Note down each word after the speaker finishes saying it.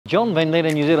John Van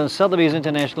Leiden, New Zealand Sotheby's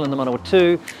International in the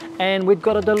Manawatu, and we've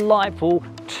got a delightful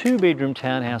 2-bedroom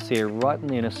townhouse here right in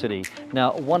the inner city.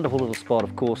 Now, a wonderful little spot,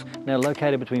 of course, now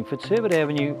located between Fitzherbert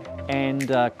Avenue and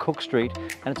Cook Street,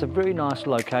 and it's a very nice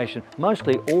location.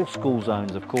 Mostly all school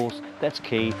zones, of course, that's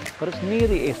key, but it's near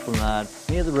the Esplanade,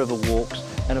 near the river walks,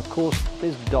 and of course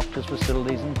there's doctors'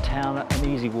 facilities in town, an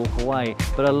easy walk away,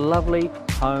 but a lovely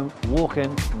home, walk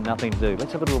in, nothing to do.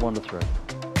 Let's have a little wander through.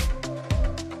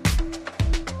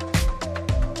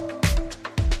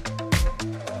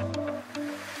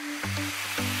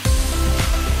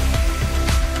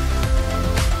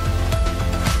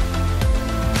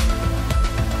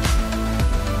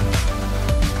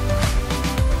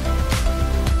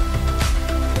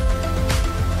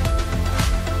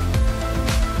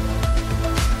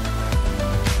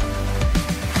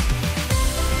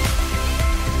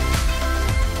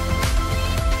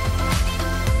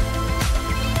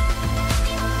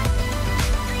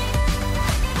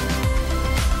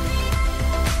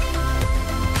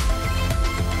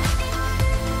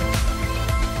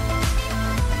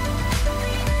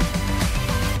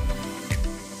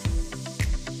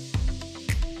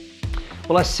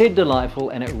 Well, I said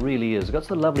delightful, and it really is. It's got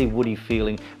the lovely woody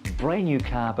feeling, brand new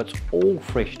carpets, all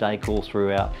fresh decor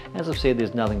throughout. As I've said,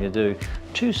 there's nothing to do.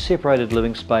 2 separated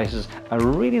living spaces, a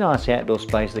really nice outdoor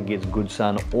space that gets good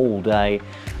sun all day.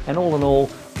 And all in all,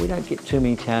 we don't get too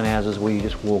many townhouses where you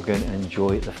just walk in and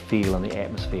enjoy the feel and the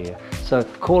atmosphere. So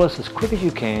call us as quick as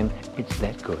you can, it's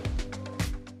that good.